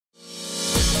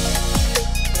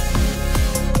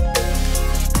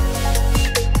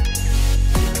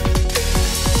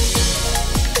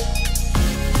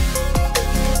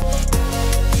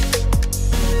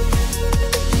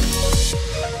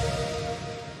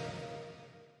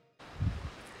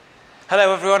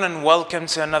Hello everyone and welcome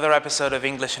to another episode of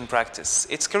English in Practice.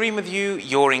 It's Kareem with you,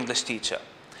 your English teacher.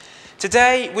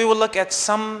 Today we will look at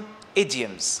some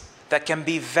idioms that can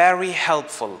be very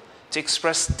helpful to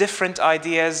express different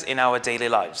ideas in our daily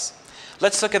lives.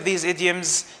 Let's look at these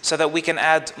idioms so that we can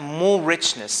add more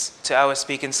richness to our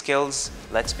speaking skills.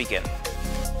 Let's begin.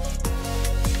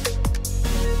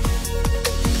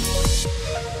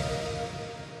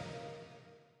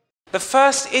 The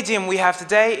first idiom we have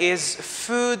today is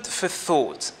food for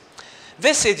thought.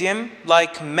 This idiom,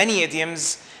 like many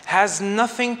idioms, has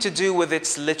nothing to do with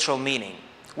its literal meaning,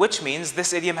 which means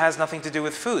this idiom has nothing to do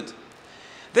with food.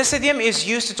 This idiom is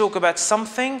used to talk about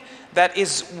something that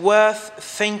is worth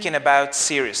thinking about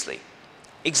seriously.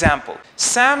 Example,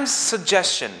 Sam's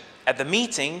suggestion at the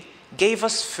meeting gave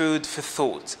us food for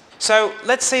thought. So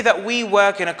let's say that we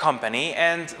work in a company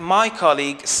and my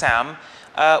colleague Sam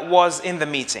was in the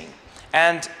meeting.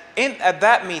 And at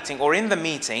that meeting, or in the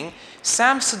meeting,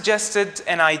 Sam suggested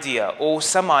an idea or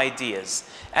some ideas.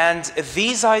 And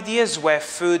these ideas were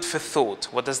food for thought.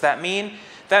 What does that mean?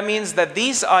 That means that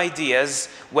these ideas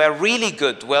were really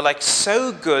good, were like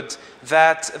so good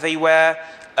that they were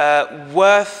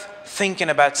worth thinking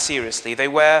about seriously. They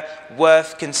were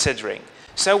worth considering.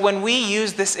 So when we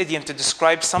use this idiom to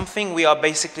describe something, we are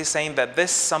basically saying that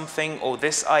this something or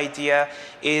this idea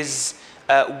is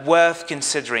worth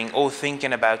considering or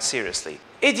thinking about seriously.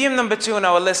 Idiom number 2 on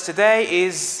our list today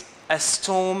is a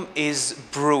storm is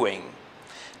brewing.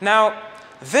 Now,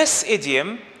 this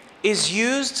idiom is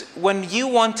used when you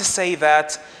want to say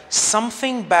that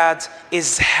something bad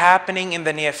is happening in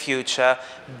the near future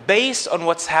based on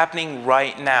what's happening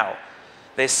right now.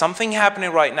 There's something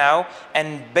happening right now,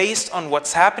 and based on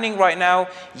what's happening right now,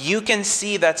 you can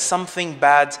see that something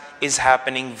bad is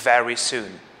happening very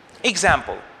soon.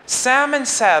 Example, Sam and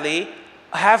Sally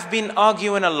have been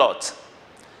arguing a lot.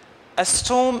 A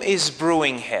storm is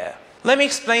brewing here. Let me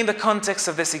explain the context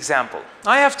of this example.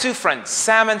 I have two friends,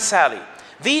 Sam and Sally.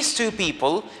 These two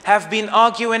people have been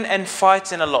arguing and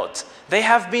fighting a lot. They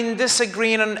have been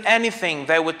disagreeing on anything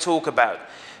they would talk about.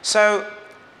 So,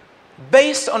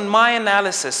 based on my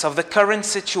analysis of the current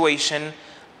situation,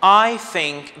 I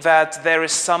think that there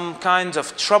is some kind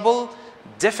of trouble,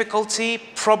 difficulty,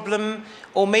 problem,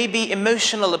 or maybe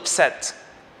emotional upset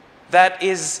that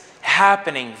is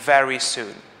happening very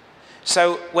soon.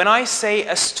 So when I say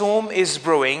a storm is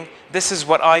brewing, this is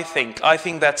what I think. I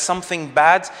think that something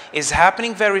bad is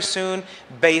happening very soon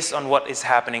based on what is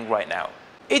happening right now.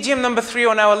 Idiom number 3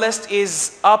 on our list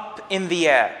is up in the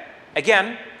air.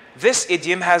 Again, this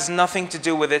idiom has nothing to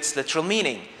do with its literal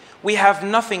meaning. We have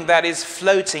nothing that is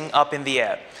floating up in the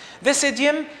air. This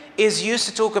idiom is used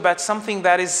to talk about something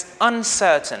that is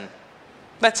uncertain.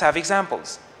 Let's have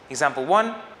examples. Example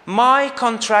 1, my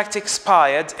contract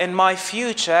expired and my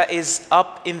future is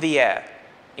up in the air.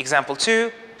 Example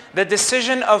 2, the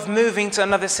decision of moving to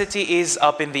another city is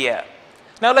up in the air.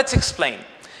 Now let's explain.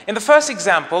 In the first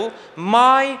example,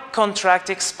 my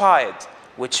contract expired,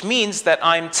 which means that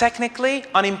I'm technically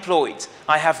unemployed.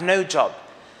 I have no job.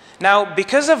 Now,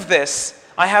 because of this,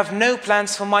 I have no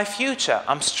plans for my future.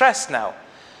 I'm stressed now.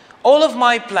 All of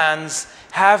my plans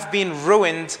have been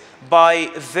ruined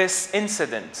by this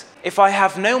incident. If I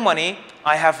have no money,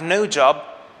 I have no job,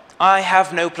 I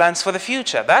have no plans for the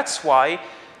future. That's why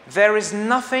there is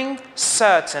nothing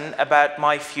certain about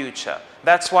my future.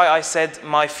 That's why I said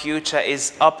my future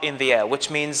is up in the air,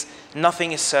 which means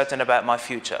nothing is certain about my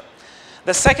future.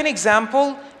 The second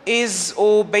example is,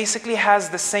 or basically has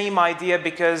the same idea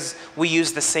because we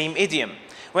use the same idiom.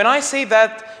 When I say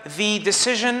that the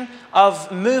decision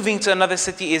of moving to another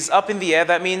city is up in the air,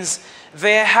 that means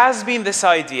there has been this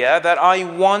idea that I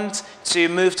want to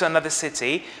move to another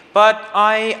city, but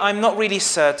I'm not really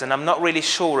certain, I'm not really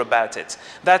sure about it.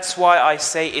 That's why I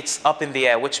say it's up in the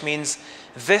air, which means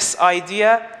this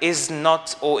idea is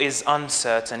not or is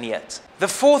uncertain yet. The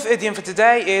fourth idiom for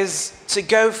today is to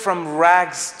go from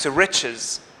rags to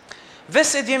riches.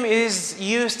 This idiom is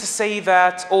used to say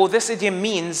that, or this idiom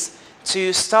means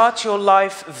to start your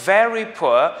life very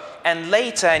poor and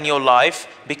later in your life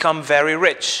become very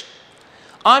rich.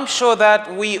 I'm sure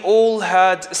that we all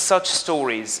heard such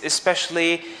stories,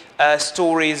 especially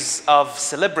stories of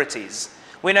celebrities.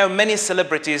 We know many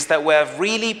celebrities that were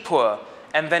really poor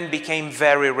and then became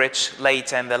very rich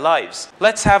later in their lives.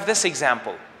 Let's have this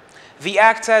example. The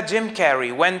actor Jim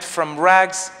Carrey went from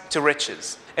rags to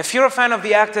riches. If you're a fan of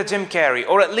the actor Jim Carrey,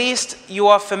 or at least you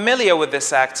are familiar with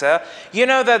this actor, you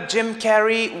know that Jim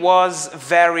Carrey was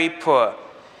very poor.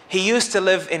 He used to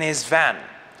live in his van.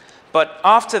 But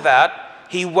after that,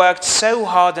 he worked so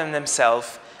hard on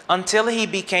himself until he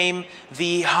became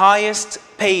the highest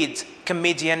paid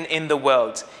comedian in the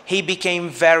world. He became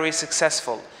very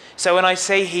successful. So when I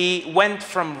say he went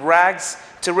from rags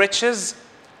to riches,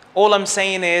 all I'm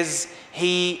saying is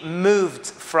he moved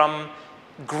from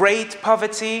great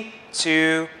poverty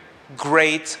to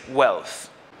great wealth.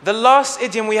 The last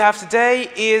idiom we have today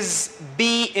is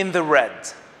be in the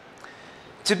red.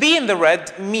 To be in the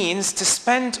red means to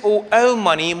spend or owe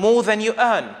money more than you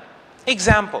earn.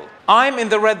 Example, I'm in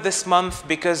the red this month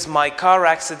because my car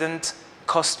accident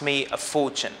cost me a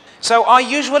fortune. So I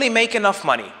usually make enough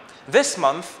money. This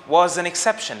month was an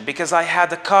exception because I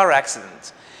had a car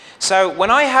accident. So when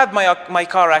I had my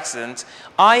car accident,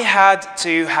 I had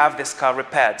to have this car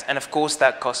repaired, and of course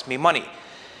that cost me money.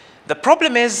 The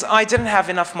problem is I didn't have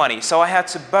enough money, so I had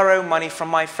to borrow money from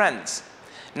my friends.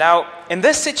 Now, in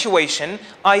this situation,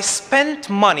 I spent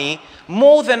money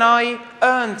more than I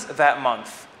earned that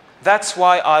month. That's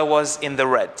why I was in the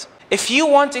red. If you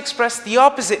want to express the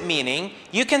opposite meaning,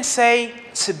 you can say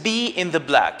to be in the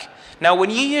black. Now,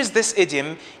 when you use this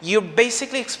idiom, you're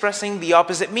basically expressing the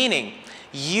opposite meaning.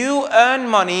 You earn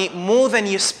money more than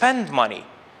you spend money.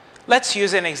 Let's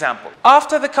use an example.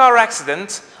 After the car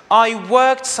accident, I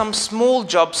worked some small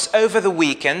jobs over the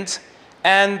weekend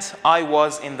and I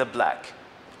was in the black.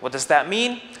 What does that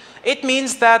mean? It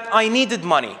means that I needed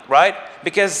money, right?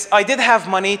 Because I did have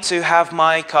money to have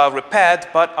my car repaired,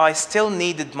 but I still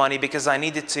needed money because I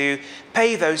needed to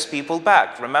pay those people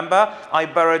back. Remember, I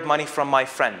borrowed money from my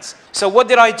friends. So what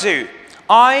did I do?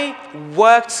 I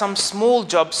worked some small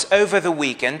jobs over the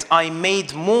weekend. I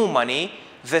made more money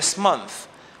this month,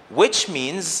 which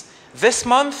means this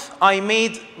month I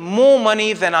made more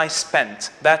money than I spent.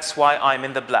 That's why I'm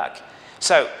in the black.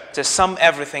 So to sum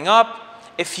everything up,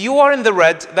 if you are in the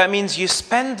red, that means you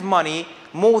spend money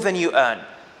more than you earn.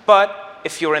 But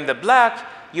if you're in the black,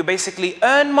 you basically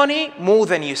earn money more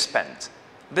than you spend.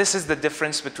 This is the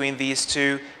difference between these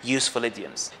two useful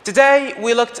idioms. Today,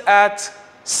 we looked at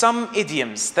some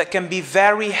idioms that can be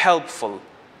very helpful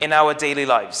in our daily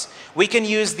lives. We can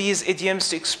use these idioms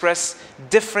to express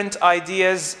different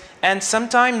ideas and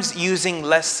sometimes using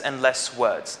less and less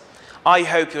words. I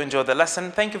hope you enjoyed the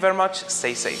lesson. Thank you very much.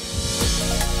 Stay safe.